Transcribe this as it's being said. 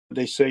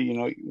They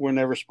say, we're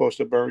never supposed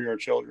to bury our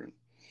children.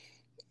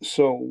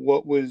 So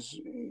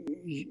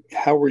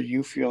how were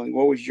you feeling?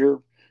 What was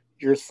your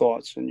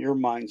thoughts and your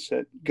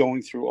mindset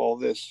going through all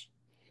this,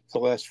 the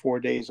last 4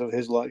 days of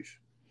his life?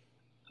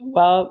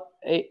 Well,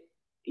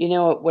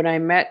 when I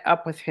met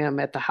up with him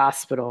at the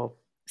hospital,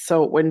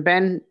 so when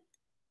Ben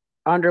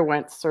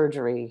underwent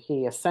surgery,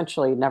 he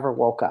essentially never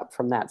woke up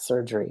from that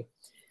surgery.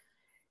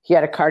 He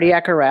had a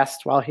cardiac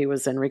arrest while he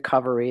was in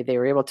recovery. They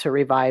were able to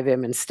revive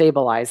him and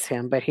stabilize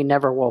him, but he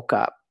never woke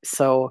up.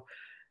 So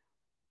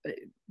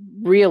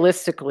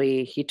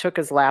realistically, he took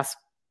his last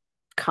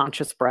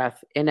conscious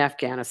breath in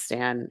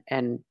Afghanistan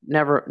and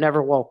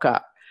never woke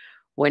up.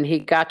 When he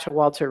got to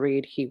Walter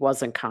Reed, he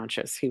wasn't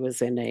conscious. He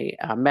was in a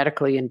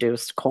medically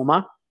induced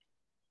coma,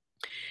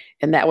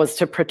 and that was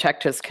to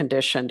protect his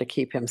condition, to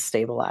keep him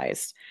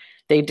stabilized.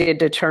 They did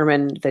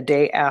determine the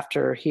day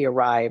after he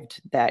arrived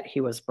that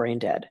he was brain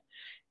dead,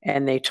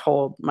 and they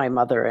told my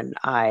mother and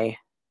I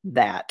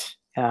that.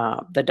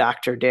 The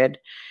doctor did.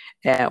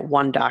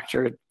 One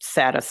doctor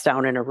sat us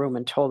down in a room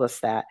and told us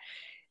that.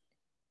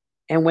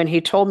 And when he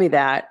told me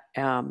that,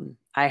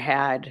 I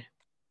had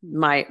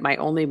my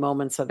only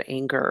moments of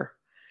anger,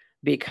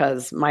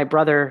 because my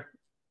brother,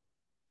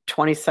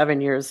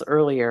 27 years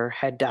earlier,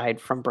 had died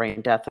from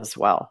brain death as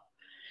well.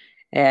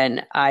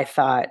 And I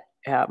thought,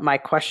 my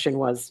question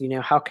was,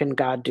 how can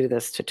God do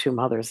this to two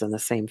mothers in the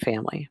same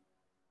family?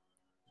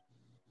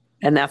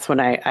 And that's when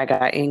I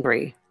got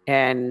angry,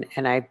 and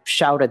I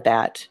shouted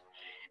that.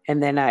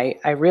 And then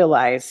I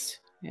realized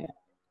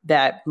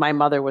that my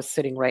mother was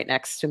sitting right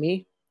next to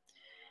me.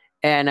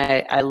 And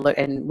I look,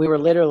 and we were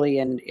literally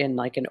in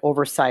like an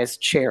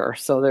oversized chair.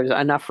 So there's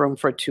enough room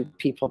for two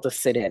people to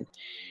sit in.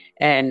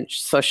 And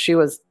so she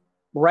was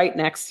right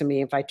next to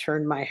me. If I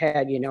turned my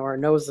head, her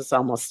nose is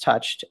almost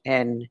touched.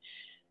 And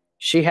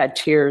she had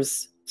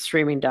tears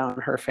streaming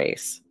down her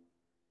face.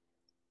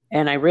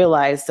 And I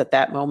realized at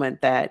that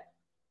moment that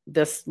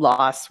this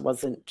loss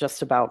wasn't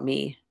just about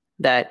me,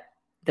 that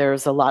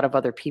there's a lot of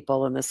other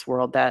people in this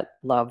world that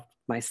love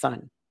my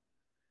son,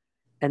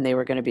 and they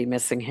were going to be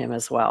missing him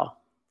as well.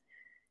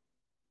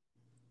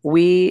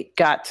 I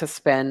got to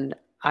spend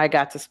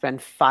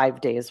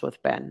 5 days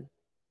with Ben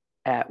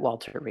at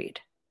Walter Reed.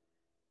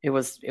 It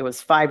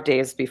was 5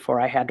 days before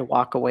I had to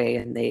walk away,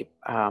 and they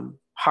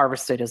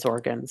harvested his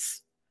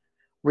organs,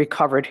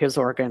 recovered his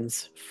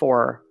organs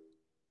for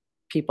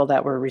people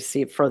that were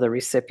received, for the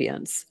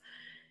recipients.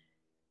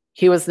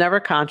 He was never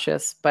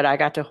conscious, but I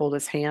got to hold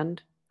his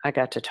hand. I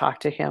got to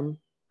talk to him.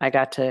 I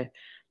got to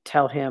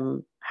tell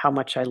him how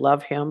much I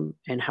love him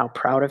and how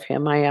proud of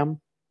him I am.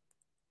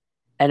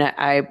 And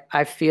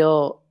I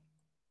feel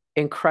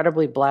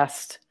incredibly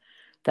blessed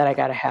that I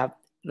got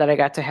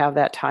to have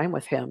that time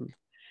with him.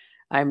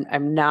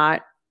 I'm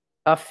not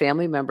a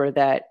family member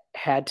that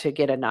had to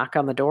get a knock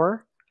on the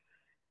door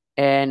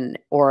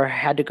or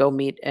had to go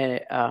meet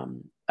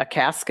a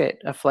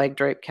casket, a flag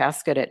draped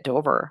casket at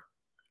Dover.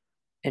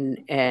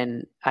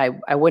 And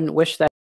I wouldn't wish that